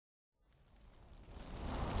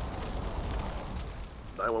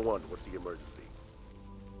911, what's the emergency?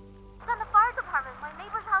 Send the fire department. My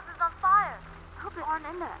neighbor's house is on fire. I hope they aren't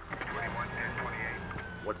in there. 211028.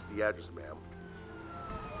 What's the address, ma'am?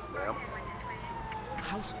 Ma'am?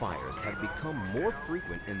 House fires have become more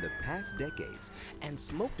frequent in the past decades, and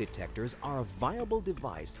smoke detectors are a viable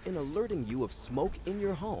device in alerting you of smoke in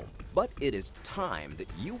your home. But it is time that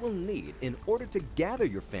you will need in order to gather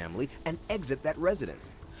your family and exit that residence.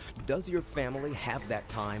 Does your family have that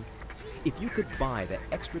time? If you could buy that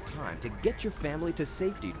extra time to get your family to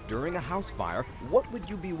safety during a house fire, what would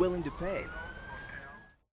you be willing to pay?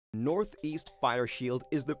 Northeast Fireshield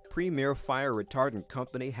is the premier fire retardant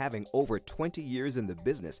company, having over 20 years in the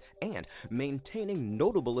business and maintaining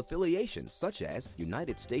notable affiliations such as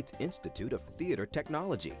United States Institute of Theater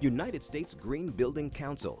Technology, United States Green Building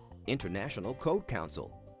Council, International Code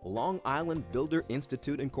Council, Long Island Builder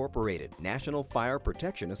Institute Incorporated, National Fire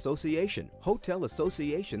Protection Association, Hotel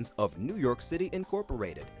Associations of New York City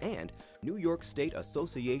Incorporated, and New York State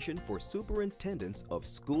Association for Superintendents of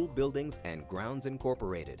School Buildings and Grounds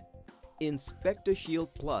Incorporated.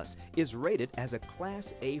 Inspecta-Shield Plus is rated as a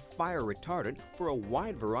Class A fire retardant for a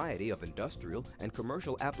wide variety of industrial and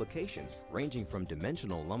commercial applications, ranging from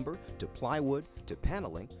dimensional lumber to plywood to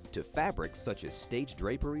paneling to fabrics such as stage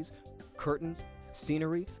draperies, curtains,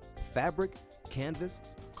 scenery, fabric, canvas,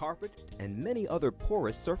 carpet, and many other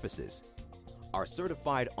porous surfaces. Our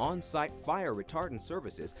certified on-site fire retardant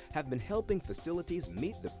services have been helping facilities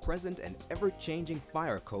meet the present and ever-changing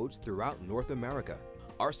fire codes throughout North America.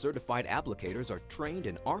 Our certified applicators are trained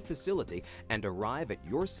in our facility and arrive at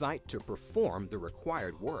your site to perform the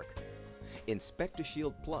required work.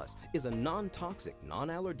 Inspecta-Shield Plus is a non-toxic,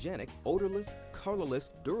 non-allergenic, odorless, colorless,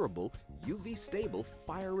 durable, UV-stable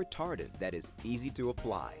fire retardant that is easy to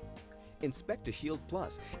apply. Inspecta-Shield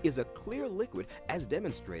Plus is a clear liquid as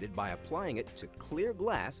demonstrated by applying it to clear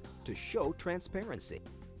glass to show transparency.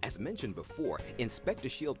 As mentioned before,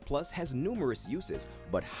 Inspecta-Shield Plus has numerous uses,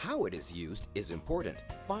 but how it is used is important.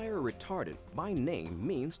 Fire retardant by name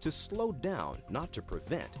means to slow down, not to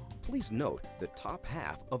prevent. Please note the top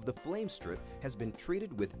half of the flame strip has been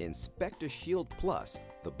treated with Inspecta-Shield Plus.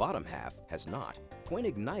 The bottom half has not. When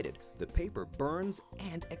ignited, the paper burns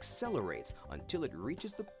and accelerates until it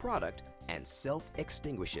reaches the product and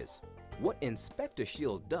self-extinguishes. What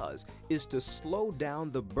Inspecta-Shield does is to slow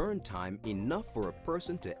down the burn time enough for a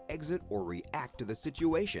person to exit or react to the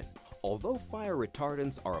situation. Although fire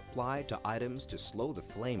retardants are applied to items to slow the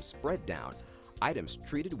flame spread down, items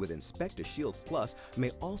treated with Inspecta-Shield Plus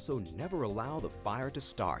may also never allow the fire to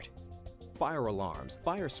start. Fire alarms,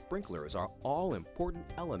 fire sprinklers are all important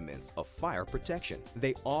elements of fire protection.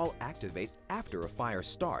 They all activate after a fire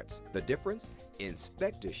starts. The difference?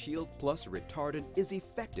 Inspecta-Shield Plus retardant is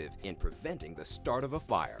effective in preventing the start of a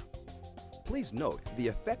fire. Please note the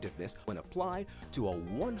effectiveness when applied to a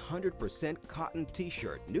 100% cotton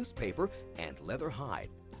t-shirt, newspaper, and leather hide.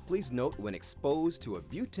 Please note when exposed to a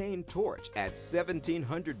butane torch at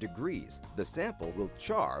 1700 degrees, the sample will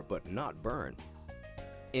char but not burn.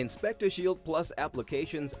 Inspecta-Shield Plus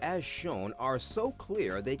applications as shown are so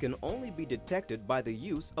clear they can only be detected by the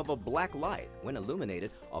use of a black light. When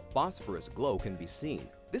illuminated, a phosphorus glow can be seen.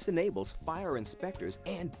 This enables fire inspectors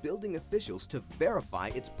and building officials to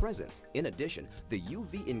verify its presence. In addition, the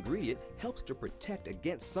UV ingredient helps to protect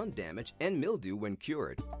against sun damage and mildew when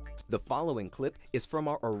cured. The following clip is from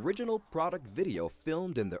our original product video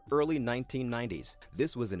filmed in the early 1990s.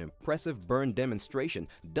 This was an impressive burn demonstration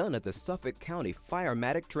done at the Suffolk County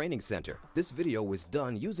Firematic Training Center. This video was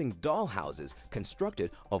done using dollhouses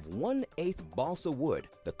constructed of 1/8 balsa wood.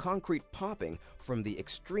 The concrete popping from the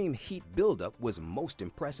extreme heat buildup was most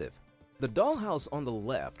impressive. The dollhouse on the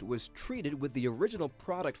left was treated with the original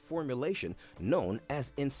product formulation known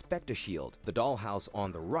as Inspecta-Shield. The dollhouse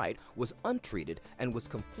on the right was untreated and was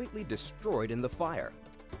completely destroyed in the fire.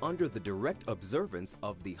 Under the direct observance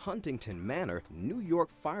of the Huntington Manor, New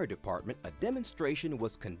York Fire Department, a demonstration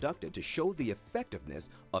was conducted to show the effectiveness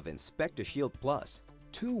of Inspecta-Shield Plus.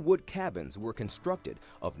 2 wood cabins were constructed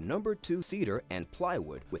of No. 2 cedar and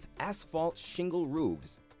plywood with asphalt shingle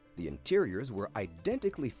roofs. The interiors were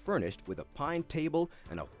identically furnished with a pine table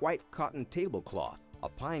and a white cotton tablecloth, a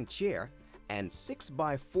pine chair, and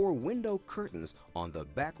 6x4 window curtains on the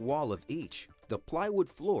back wall of each. The plywood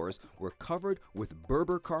floors were covered with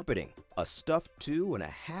Berber carpeting. A stuffed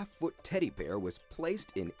 2.5-foot teddy bear was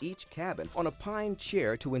placed in each cabin on a pine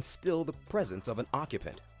chair to instill the presence of an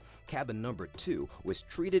occupant. Cabin number 2 was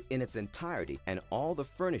treated in its entirety and all the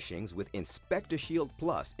furnishings with Inspecta-Shield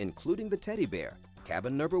Plus, including the teddy bear.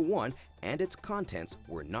 Cabin number 1 and its contents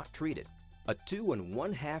were not treated. A 2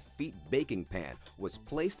 1/2 feet baking pan was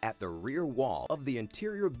placed at the rear wall of the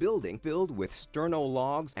interior building filled with sterno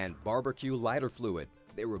logs and barbecue lighter fluid.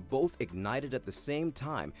 They were both ignited at the same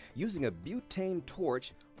time using a butane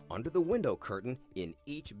torch under the window curtain in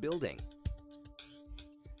each building.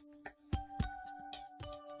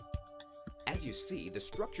 As you see, the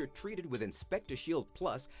structure treated with Inspecta-Shield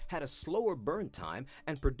Plus had a slower burn time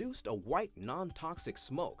and produced a white non-toxic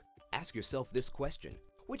smoke. Ask yourself this question: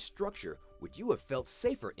 which structure would you have felt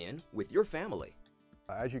safer in with your family?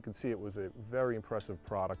 As you can see, it was a very impressive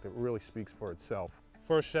product. It really speaks for itself.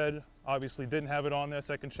 First shed obviously didn't have it on there,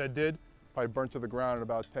 second shed did. Probably burnt to the ground in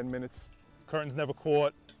about 10 minutes. Curtains never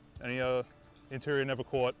caught, any interior never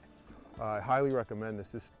caught. I highly recommend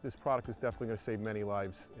this. This product is definitely going to save many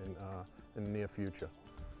lives in the near future.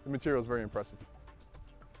 The material is very impressive.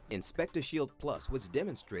 Inspecta-Shield Plus was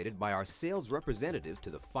demonstrated by our sales representatives to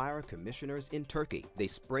the fire commissioners in Turkey. They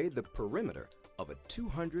sprayed the perimeter of a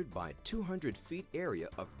 200 by 200 feet area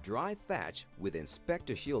of dry thatch with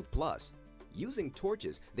Inspecta-Shield Plus. Using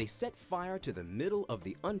torches, they set fire to the middle of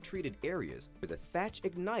the untreated areas where the thatch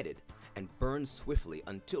ignited and burned swiftly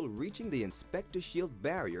until reaching the Inspecta-Shield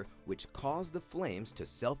barrier, which caused the flames to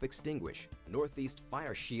self-extinguish. Northeast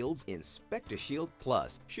Fireshield's Inspecta-Shield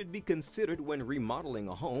Plus should be considered when remodeling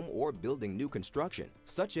a home or building new construction,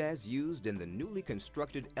 such as used in the newly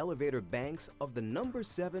constructed elevator banks of the No.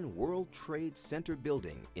 7 World Trade Center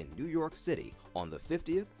building in New York City on the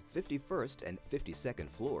 50th, 51st, and 52nd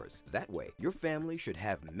floors. That way, your family should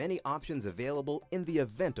have many options available in the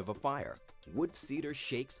event of a fire. Wood cedar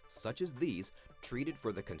shakes such as these treated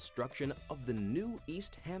for the construction of the new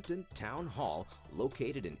East Hampton Town Hall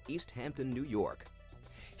located in East Hampton, New York.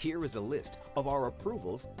 Here is a list of our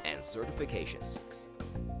approvals and certifications.